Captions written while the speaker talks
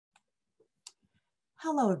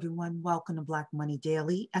Hello, everyone. Welcome to Black Money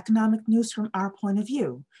Daily, economic news from our point of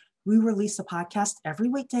view. We release a podcast every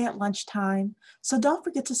weekday at lunchtime, so don't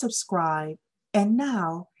forget to subscribe. And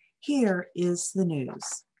now, here is the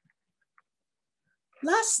news.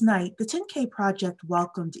 Last night, the 10K Project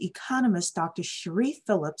welcomed economist Dr. Cherie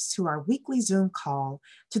Phillips to our weekly Zoom call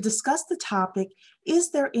to discuss the topic, Is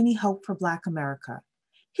there any hope for Black America?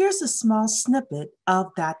 Here's a small snippet of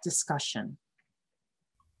that discussion.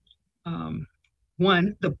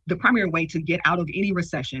 One, the primary way to get out of any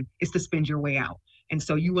recession is to spend your way out. And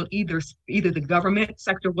so you will either the government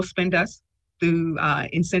sector will spend us through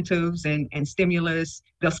incentives and stimulus.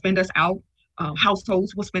 They'll spend us out.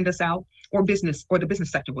 Households will spend us out, or the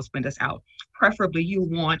business sector will spend us out. Preferably, you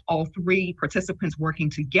want all three participants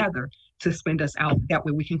working together to spend us out. That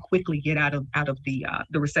way, we can quickly get out of the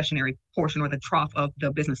recessionary portion or the trough of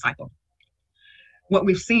the business cycle. What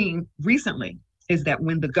we've seen recently is that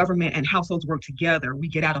when the government and households work together, we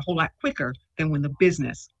get out a whole lot quicker than when the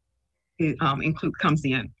business comes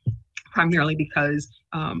in, primarily because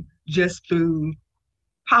just through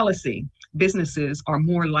policy, businesses are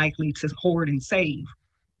more likely to hoard and save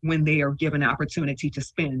when they are given an opportunity to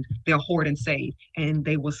spend. They'll hoard and save, and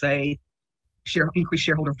they will say increase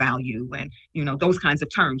shareholder value and those kinds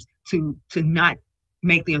of terms to not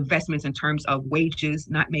make the investments in terms of wages,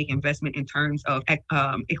 not make investment in terms of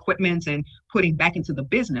equipment and putting back into the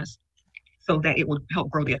business so that it will help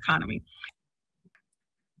grow the economy.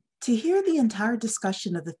 To hear the entire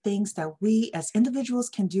discussion of the things that we as individuals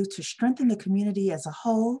can do to strengthen the community as a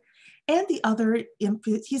whole, and the other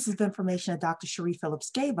pieces of information that Dr. Cherie Phillips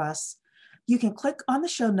gave us, you can click on the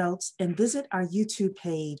show notes and visit our YouTube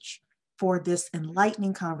page for this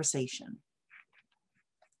enlightening conversation.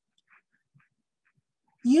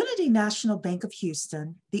 Unity National Bank of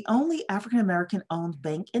Houston, the only African-American owned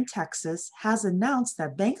bank in Texas, has announced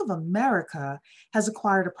that Bank of America has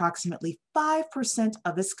acquired approximately 5%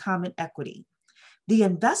 of its common equity. The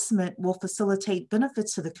investment will facilitate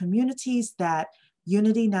benefits to the communities that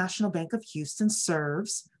Unity National Bank of Houston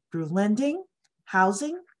serves through lending,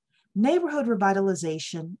 housing, neighborhood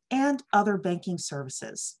revitalization, and other banking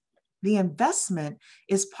services. The investment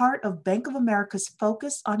is part of Bank of America's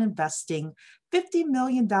focus on investing $50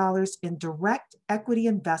 million in direct equity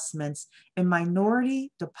investments in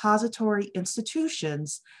minority depository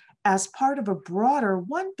institutions as part of a broader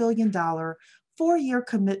 $1 billion four-year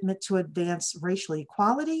commitment to advance racial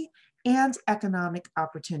equality and economic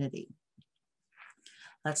opportunity.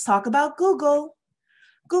 Let's talk about Google.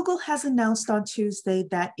 Google has announced on Tuesday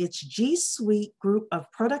that its G Suite group of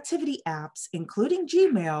productivity apps, including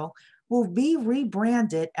Gmail, will be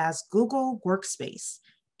rebranded as Google Workspace,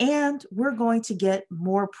 and we're going to get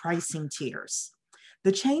more pricing tiers.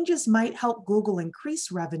 The changes might help Google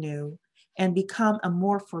increase revenue and become a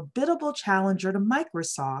more formidable challenger to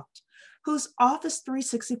Microsoft, whose Office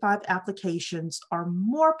 365 applications are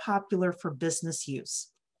more popular for business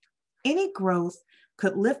use. Any growth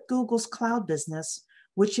could lift Google's cloud business,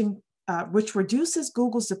 which reduces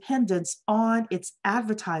Google's dependence on its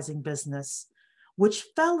advertising business, which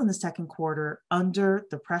fell in the second quarter under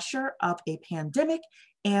the pressure of a pandemic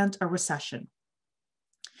and a recession.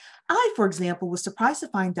 I, for example, was surprised to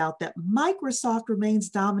find out that Microsoft remains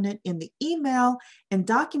dominant in the email and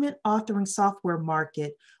document authoring software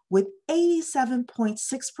market with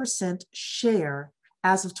 87.6% share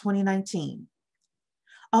as of 2019.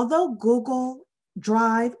 Although Google,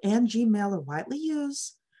 Drive, and Gmail are widely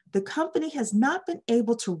used, the company has not been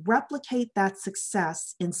able to replicate that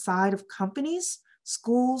success inside of companies,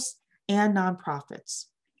 schools, and nonprofits.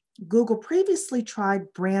 Google previously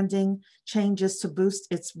tried branding changes to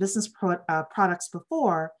boost its business products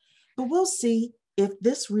before, but we'll see if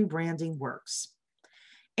this rebranding works.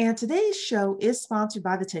 And today's show is sponsored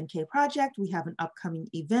by the 10K Project. We have an upcoming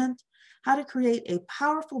event, How to Create a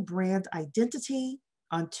Powerful Brand Identity,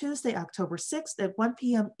 on Tuesday, October 6th at 1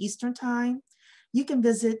 p.m. Eastern Time. You can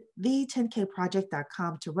visit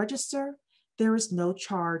the10kproject.com to register. There is no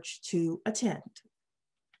charge to attend.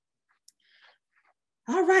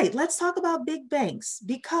 All right, let's talk about big banks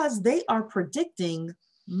because they are predicting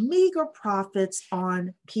meager profits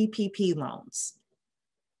on PPP loans.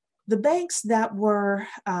 The banks that were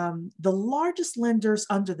the largest lenders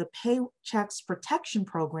under the Paychecks Protection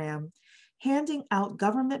Program, handing out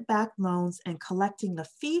government-backed loans and collecting a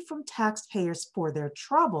fee from taxpayers for their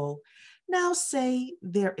trouble, now say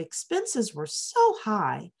their expenses were so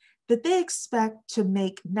high that they expect to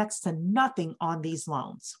make next to nothing on these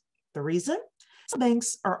loans. The reason? Some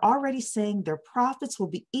banks are already saying their profits will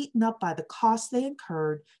be eaten up by the costs they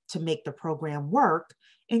incurred to make the program work,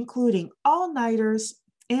 including all-nighters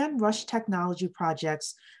and rushed technology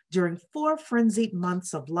projects during 4 frenzied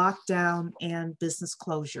months of lockdown and business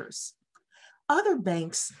closures. Other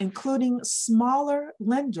banks, including smaller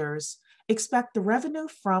lenders, expect the revenue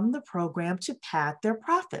from the program to pad their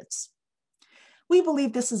profits. We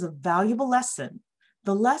believe this is a valuable lesson,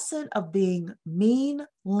 the lesson of being mean,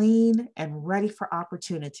 lean, and ready for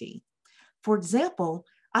opportunity. For example,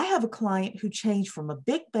 I have a client who changed from a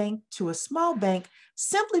big bank to a small bank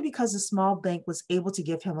simply because the small bank was able to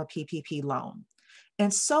give him a PPP loan.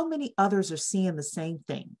 And so many others are seeing the same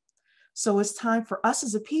thing. So it's time for us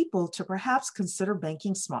as a people to perhaps consider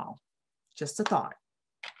banking small. Just a thought.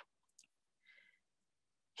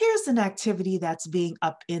 Here's an activity that's being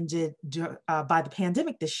upended by the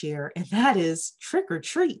pandemic this year, and that is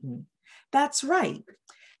trick-or-treating. That's right.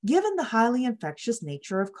 Given the highly infectious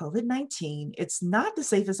nature of COVID-19, it's not the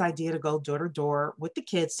safest idea to go door to door with the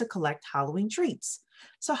kids to collect Halloween treats.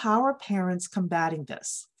 So how are parents combating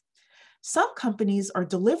this? Some companies are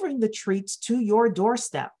delivering the treats to your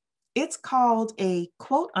doorstep. It's called a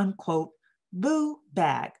quote unquote boo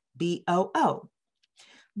bag, BOO.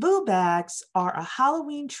 Boo bags are a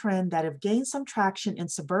Halloween trend that have gained some traction in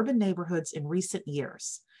suburban neighborhoods in recent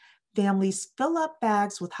years. Families fill up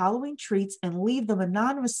bags with Halloween treats and leave them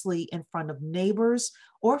anonymously in front of neighbors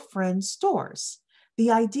or friends' doors. The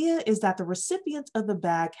idea is that the recipient of the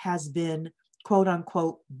bag has been, quote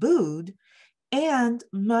unquote, booed and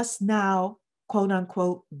must now, quote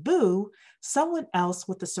unquote, boo someone else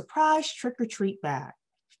with a surprise trick-or-treat bag.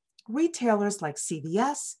 Retailers like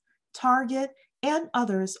CVS, Target, and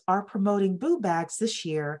others are promoting boo bags this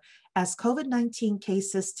year as COVID-19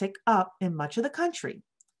 cases tick up in much of the country.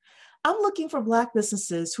 I'm looking for Black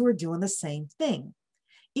businesses who are doing the same thing.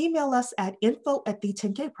 Email us at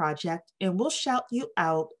info@the10K Project and we'll shout you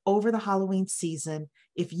out over the Halloween season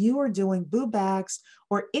if you are doing boo bags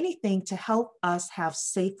or anything to help us have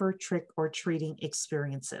safer trick-or-treating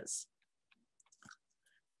experiences.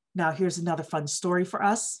 Now here's another fun story for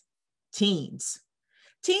us. Teens.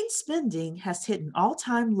 Teen spending has hit an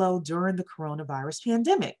all-time low during the coronavirus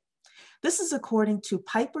pandemic. This is according to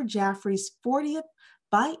Piper Jaffray's 40th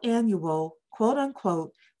biannual, quote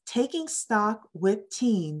unquote, Taking Stock with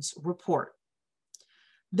Teens report.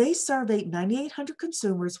 They surveyed 9,800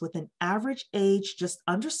 consumers with an average age just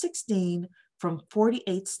under 16 from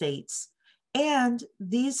 48 states. And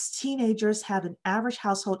these teenagers have an average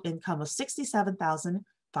household income of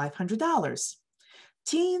 $67,500.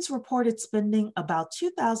 Teens reported spending about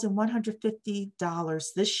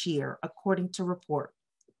 $2,150 this year, according to the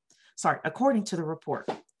report.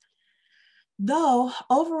 Though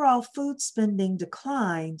overall food spending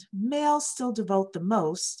declined, males still devote the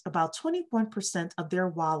most, about 21% of their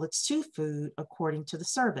wallets to food, according to the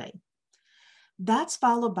survey. That's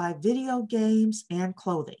followed by video games and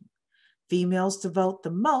clothing. Females devote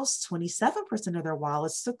the most, 27% of their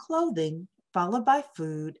wallets to clothing, followed by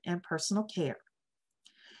food and personal care.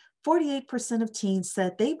 48% of teens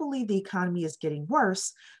said they believe the economy is getting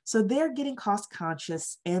worse, so they're getting cost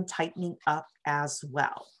conscious and tightening up as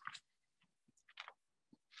well.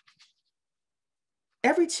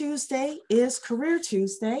 Every Tuesday is Career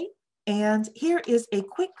Tuesday, and here is a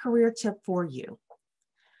quick career tip for you.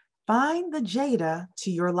 Find the Jada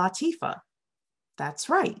to your Latifa. That's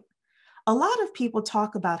right. A lot of people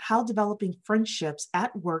talk about how developing friendships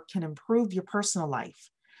at work can improve your personal life,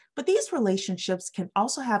 but these relationships can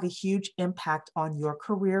also have a huge impact on your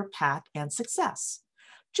career path and success.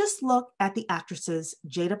 Just look at the actresses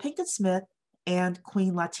Jada Pinkett Smith and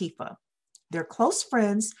Queen Latifah. They're close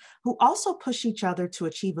friends who also push each other to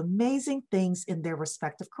achieve amazing things in their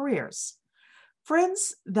respective careers.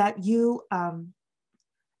 Friends that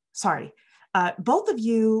both of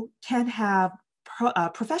you can have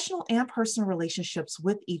professional and personal relationships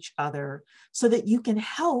with each other so that you can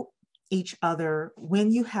help each other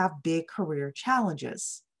when you have big career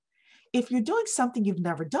challenges. If you're doing something you've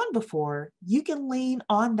never done before, you can lean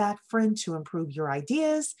on that friend to improve your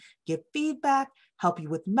ideas, get feedback, help you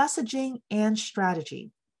with messaging and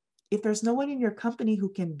strategy. If there's no one in your company who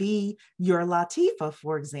can be your Latifa,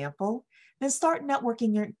 for example, then start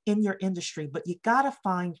networking in your industry, but you gotta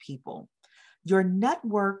find people. Your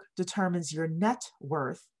network determines your net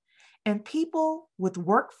worth, and people with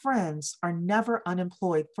work friends are never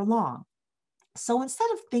unemployed for long. So instead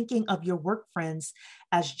of thinking of your work friends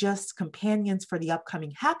as just companions for the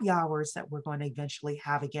upcoming happy hours that we're going to eventually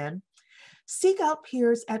have again, seek out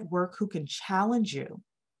peers at work who can challenge you,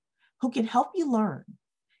 who can help you learn,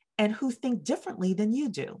 and who think differently than you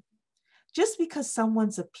do. Just because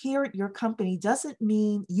someone's a peer at your company doesn't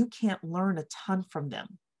mean you can't learn a ton from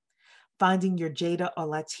them. Finding your Jada or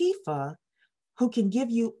Latifa who can give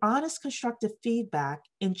you honest, constructive feedback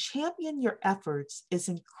and champion your efforts is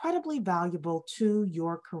incredibly valuable to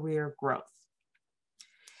your career growth.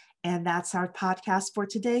 And that's our podcast for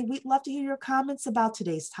today. We'd love to hear your comments about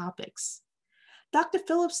today's topics. Dr.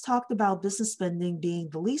 Phillips talked about business spending being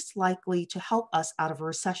the least likely to help us out of a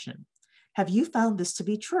recession. Have you found this to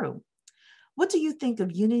be true? What do you think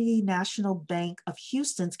of Unity National Bank of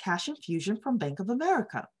Houston's cash infusion from Bank of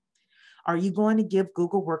America? Are you going to give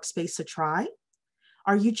Google Workspace a try?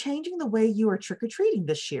 Are you changing the way you are trick-or-treating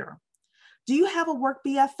this year? Do you have a work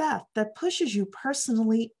BFF that pushes you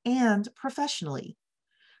personally and professionally?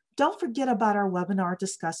 Don't forget about our webinar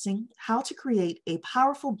discussing how to create a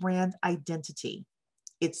powerful brand identity.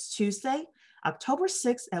 It's Tuesday, October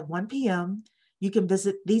 6th at 1 p.m. You can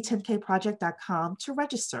visit the10kproject.com to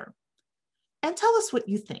register. And tell us what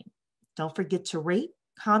you think. Don't forget to rate,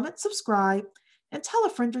 comment, subscribe, and tell a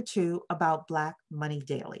friend or two about Black Money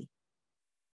Daily.